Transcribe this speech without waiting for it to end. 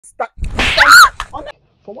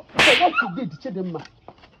For what you did, Chidinma?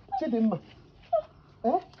 Chidinma.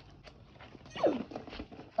 Eh?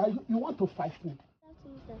 You want to fight me?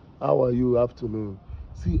 How are you? Afternoon.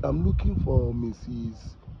 See, I'm looking for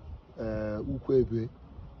Mrs. Nkwebe.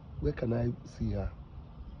 Where can I see her?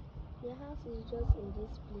 Your house is just in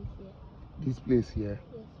this place here. This place here?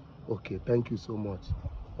 Yes. Okay, thank you so much.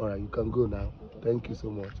 Alright, you can go now. Okay. Thank you so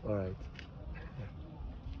much. Alright.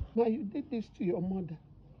 Now you did this to your mother.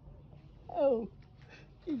 Oh,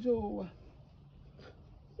 Ijowa.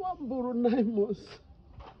 1 buru 9 months.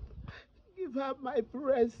 Give her my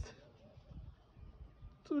breast.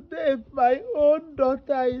 Today, my own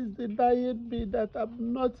daughter is denying me that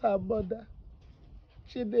I'm not her mother.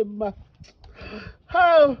 Chidinma.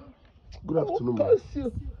 How? Good afternoon, ma'am.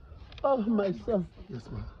 You? Oh, my son. Yes,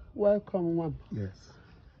 ma'am. Welcome, ma'am. Yes.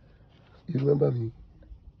 You remember me?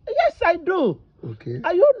 Yes, I do. Okay.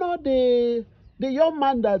 Are you not the young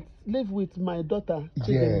man that lived with my daughter?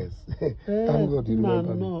 Yes. Thank God you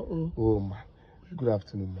remember me. Oh, ma. Good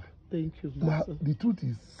afternoon, ma. Thank you, ma. The truth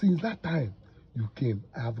is, since that time you came,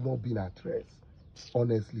 I have not been at rest.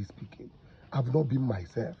 Honestly speaking, I've not been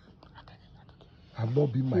myself. I've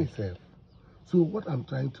not been myself. So what I'm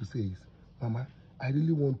trying to say is, Mama, I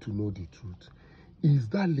really want to know the truth. Is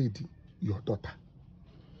that lady your daughter?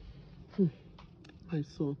 My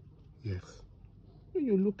son. Yes. When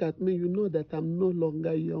you look at me, you know that I'm no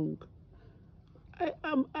longer young. I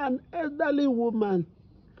am an elderly woman.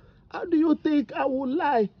 How do you think I will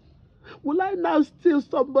lie? Will I now steal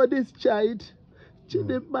somebody's child?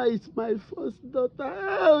 Chidinma is my first daughter.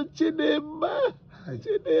 Oh, Chidinma.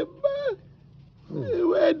 Chidinma.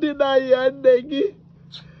 Where did I Negi?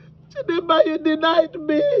 Chidinma, you denied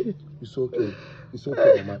me. It's okay. It's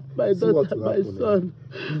okay, Mama. My See daughter, my son.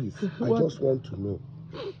 Please, I just want to know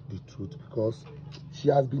the truth, because she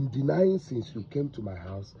has been denying since you came to my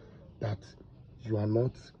house that you are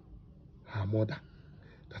not her mother,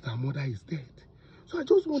 that her mother is dead. So I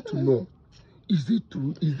just want to know, is it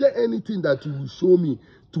true? Is there anything that you will show me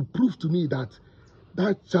to prove to me that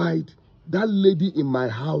that child, that lady in my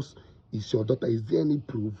house is your daughter? Is there any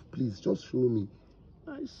proof? Please, just show me.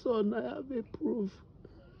 My son, I have a proof.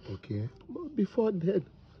 Okay. But before then,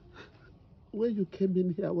 when you came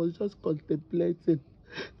in here, I was just contemplating,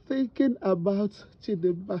 thinking about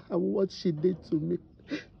Chidinma and what she did to me.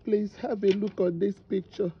 Please have a look on this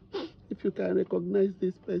picture, if you can recognize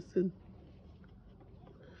this person.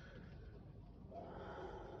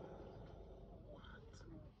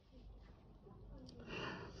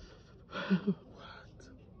 What?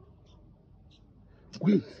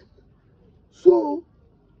 Wait. So,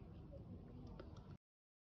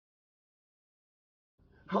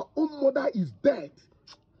 her own mother is dead.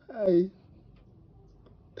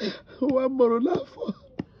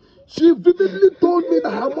 She vividly told me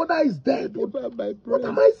that her mother is dead. What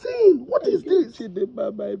am I saying? What is this?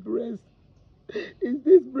 Chidinma, my breast. Is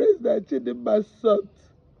this breast that Chidinma sucked?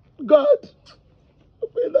 God.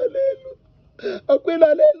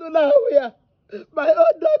 My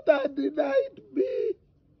own daughter denied me.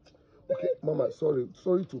 Okay, Mama,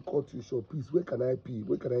 sorry to cut you short. Please, where can I pee?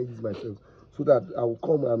 Where can I use myself so that I will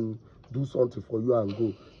come and do something for you and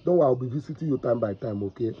go? Don't worry, I'll be visiting you time by time,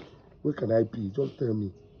 okay? Where can I pee? Just tell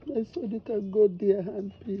me. I said you can go there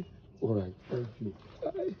and pee. All right, thank you.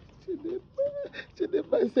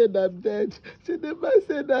 Chidinma said I'm dead. Chidinma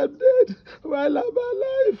said I'm dead. While I'm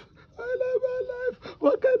alive.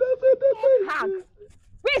 What kind of a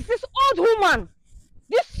Where is this old woman?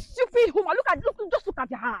 This stupid woman. Just look at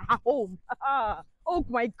her home. Oh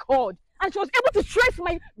my God. And she was able to trace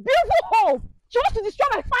my beautiful home. She wants to destroy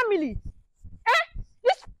my family. Eh?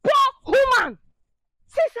 This poor woman.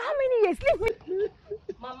 Since how many years? Leave me.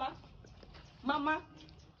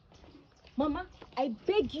 Mama, I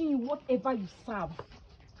beg you, whatever you serve.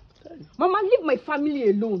 Mama, leave my family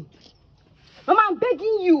alone. Mama, I'm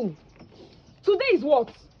begging you. Today is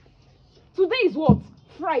what?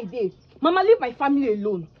 Friday. Mama, leave my family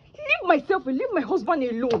alone. Leave myself and leave my husband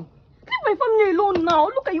alone. Leave my family alone now.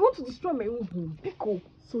 Look at you, want to destroy my own home. Pico.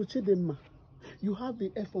 So Chidinma, you have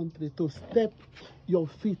the effrontery to step your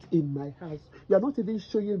feet in my house. You are not even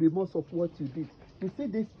showing remorse of what you did. You see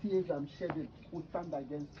these tears I'm shedding will stand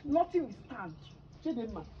against you. Nothing will stand.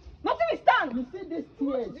 Chidinma. Nothing will stand. You see these tears. You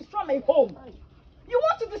want to destroy my home. You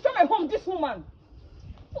want to destroy my home, this woman.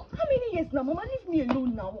 How many years now, Mama? Leave me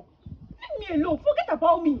alone now. Leave me alone. Forget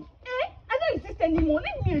about me. I don't exist anymore.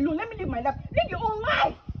 Leave me alone. Let me live my life. Live your own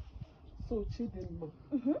life. So Chidinma,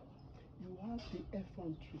 you have the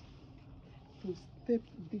effrontery to step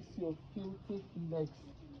this your filthy legs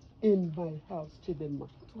in my house, Chidinma.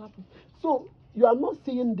 What happened? So you are not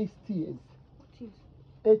seeing these tears. What tears?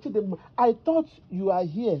 Chidinma, I thought you are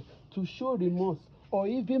here to show remorse or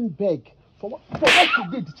even beg for what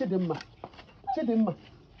you did, Chidinma. Chidinma.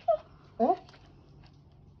 Eh?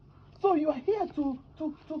 So you are here to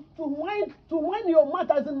wind your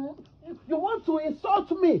mouth as in you want to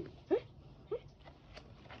insult me.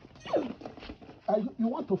 You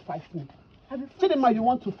want to fight me. Chidinma, you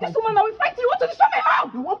want to fight me. This woman, I will fight you. You want to destroy my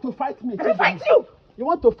house. You want to fight me. I will fight you. You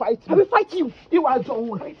want to fight me. I will fight you. I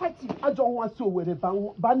don't fight you. I don't want to wear a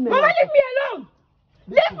ban. Mama, leave me alone.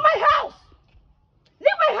 Leave my house.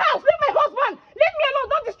 Leave my house. Leave my husband. Leave me alone.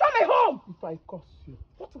 Don't destroy my home. If I curse you,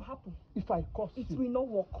 What will happen? if I curse you, It will not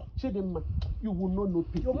work. Chidinma, you will not know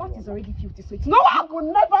peace. Your mouth is already filthy, so it's No, not you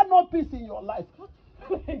will never know peace in your life. work.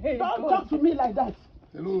 Don't talk to me like that.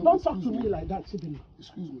 Hello. Don't talk to me like that, Chidinma.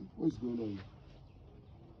 Excuse me. What is going on?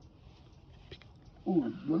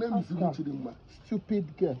 Oh, your name is even Chidinma.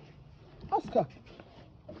 Stupid girl. Ask her.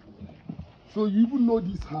 So you even know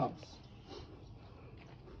this house.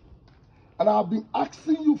 And I've been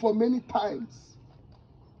asking you for many times.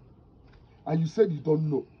 And you said you don't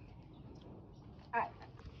know.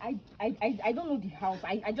 I don't know the house.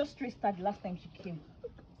 I just traced her the last time she came.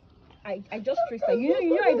 I just traced her. You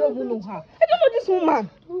know I don't even know her. I don't know this woman.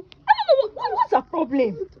 I don't know what's her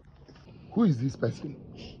problem. Who is this person?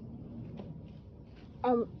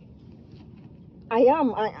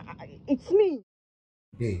 It's me.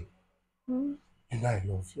 Babe, you know I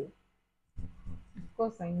love you. Of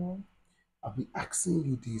course I know. I've been asking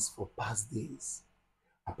you this for past days.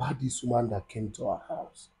 About this woman that came to our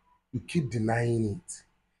house. You keep denying it.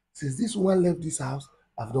 Since this woman left this house,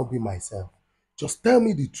 I've not been myself. Just tell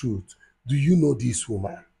me the truth. Do you know this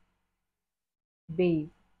woman? Babe,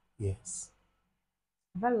 Yes.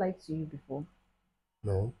 have I lied to you before?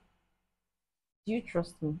 No? Do you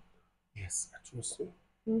trust me? Yes, I trust you.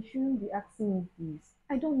 You shouldn't be asking me this.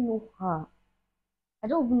 I don't know her. I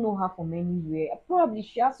don't even know her from anywhere. Probably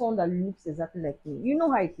she has someone that looks exactly like me. You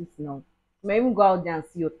know how it is now. You might even go out there and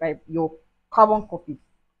see your type, your carbon copy.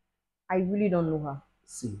 I really don't know her.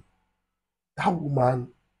 See, that woman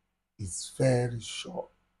is very sure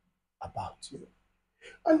about you.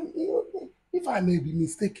 And if I may be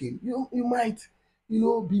mistaken, you might,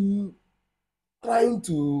 be trying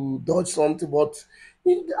to dodge something, but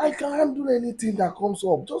I can handle anything that comes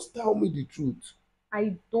up. Just tell me the truth.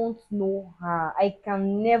 I don't know her. I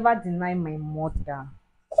can never deny my mother.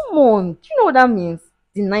 Come on, do you know what that means?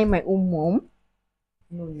 Deny my own mom?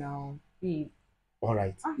 No, now, babe. All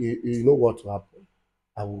right, you know what will happen?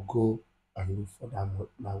 I will go and look for that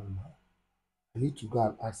woman. I need to go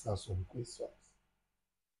and ask her some questions.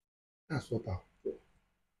 That's what I'll do.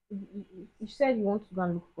 You said you want to go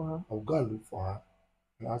and look for her. I'll go and look for her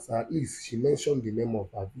and ask her. At least she mentioned the name of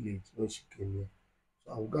her village when she came here.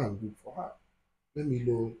 So I'll go and look for her. Let me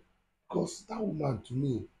know. Because that woman to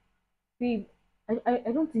me. Babe,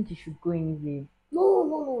 I don't think you should go anywhere.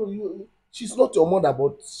 No. She's not your mother,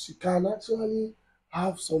 but she can actually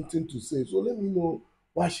have something to say. So let me know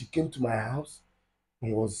why she came to my house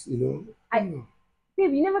and was, Babe,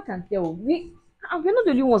 you never can tell. We're not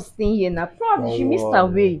the only ones staying here now. Probably she missed her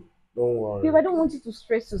way. Don't worry. Babe, I don't want you to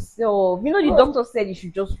stress yourself. You know the doctor said you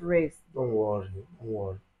should just rest. Don't worry.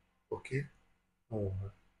 Okay? Don't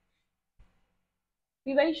worry.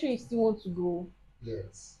 Babe, are you sure you still want to go?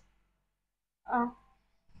 Yes.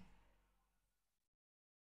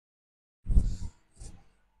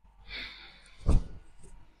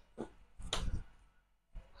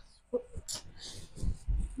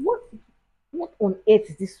 What on earth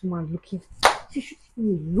is this woman looking for? She should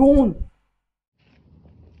leave me alone.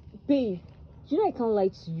 Babe, you know I can't lie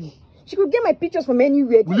to you. She could get my pictures from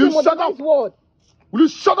anywhere. Will you shut up? Word. Will you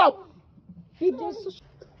shut up? Babe, I don't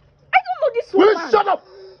know this woman. Will you shut up?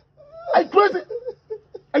 Are you crazy?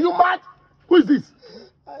 Are you mad? Who is this?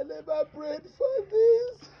 I never prayed for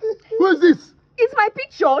this. Who is this? It's my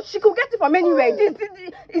picture. She could get it from anywhere. This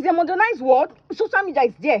is a modernized world. Social media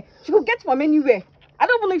is there. She could get it from anywhere. I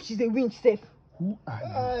don't even know if she's a winch safe. Who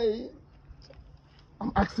are you?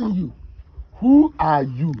 I'm asking you. Who are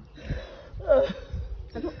you? I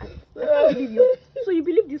don't believe you. So you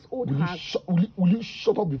believe this old hag? Will you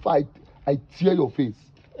shut up before I tear your face?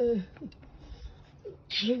 It's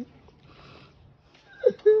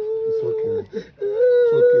okay.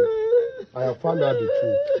 I have found out the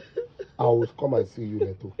truth. I will come and see you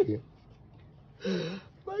later, okay?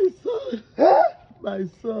 My son. My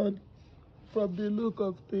son. From the look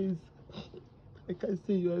of things, I can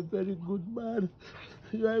see you are a very good man.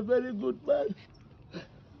 You are a very good man.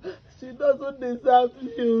 She doesn't deserve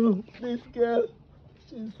you, this girl.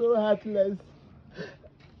 She's so heartless.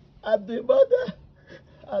 I'm the mother.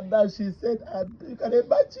 And now she said, and you can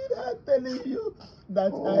imagine her telling you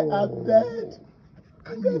that I am dead.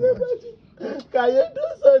 Can you imagine? Can you do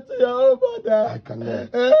so to your own mother? I cannot.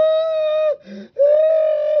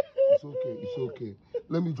 It's okay. It's okay.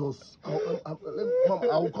 Let me just. Mom,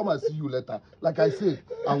 I will come and see you later. Like I said,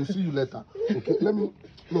 I will see you later. Okay. Let me.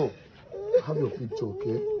 No. Have your picture.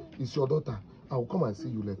 Okay. It's your daughter. I will come and see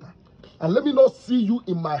you later. And let me not see you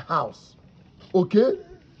in my house. Okay.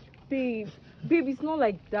 Babe, it's not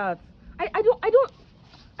like that. I don't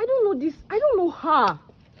know this. I don't know her.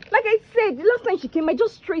 Like I said, the last time she came, I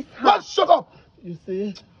just traced her. Man, shut up. You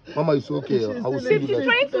see? Mama, it's okay. I will see you She's later.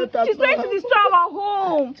 trying to destroy our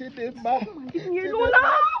home. Chidinma, Leave me alone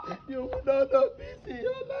now. you will not know peace in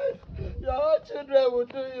your life. Your own children will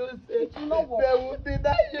do you say. It will not work. They will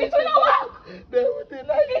deny you. It will not work. They will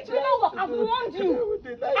deny you. It will not work. I've warned you.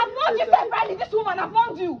 I've I've warned you severally. This woman, I've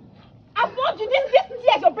warned you. I've warned you. This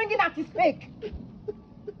tears you're bringing out is fake.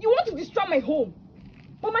 You want to destroy my home.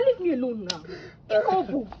 Mama, leave me alone now.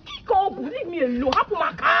 Kikobu, leave me alone.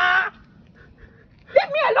 Hapumaka.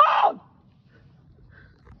 Leave me alone.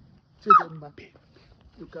 Chidinma,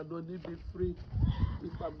 you can only be free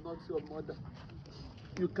if I'm not your mother.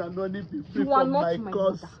 You can only be free from my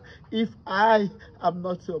cause if I am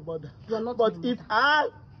not your mother. You are not but my if mother. I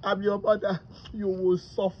am your mother, you will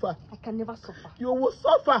suffer. I can never suffer. You will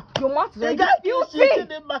suffer. Your mouth is You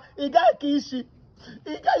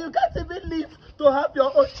can't even live to have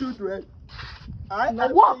your own children. I am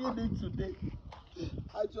saying it today.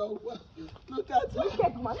 Look at her. Leave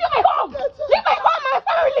my home! Leave my home, my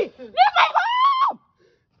family! Leave my home!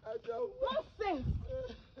 Nonsense!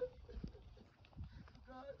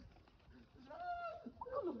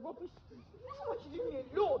 What kind of rubbish? Why should you leave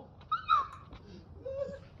me alone?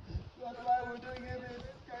 That's why we're doing this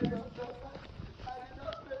kind of stuff. I did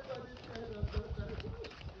not pay for this kind of stuff.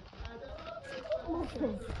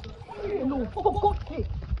 Nonsense. Leave me alone, for God's sake.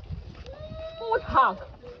 What have?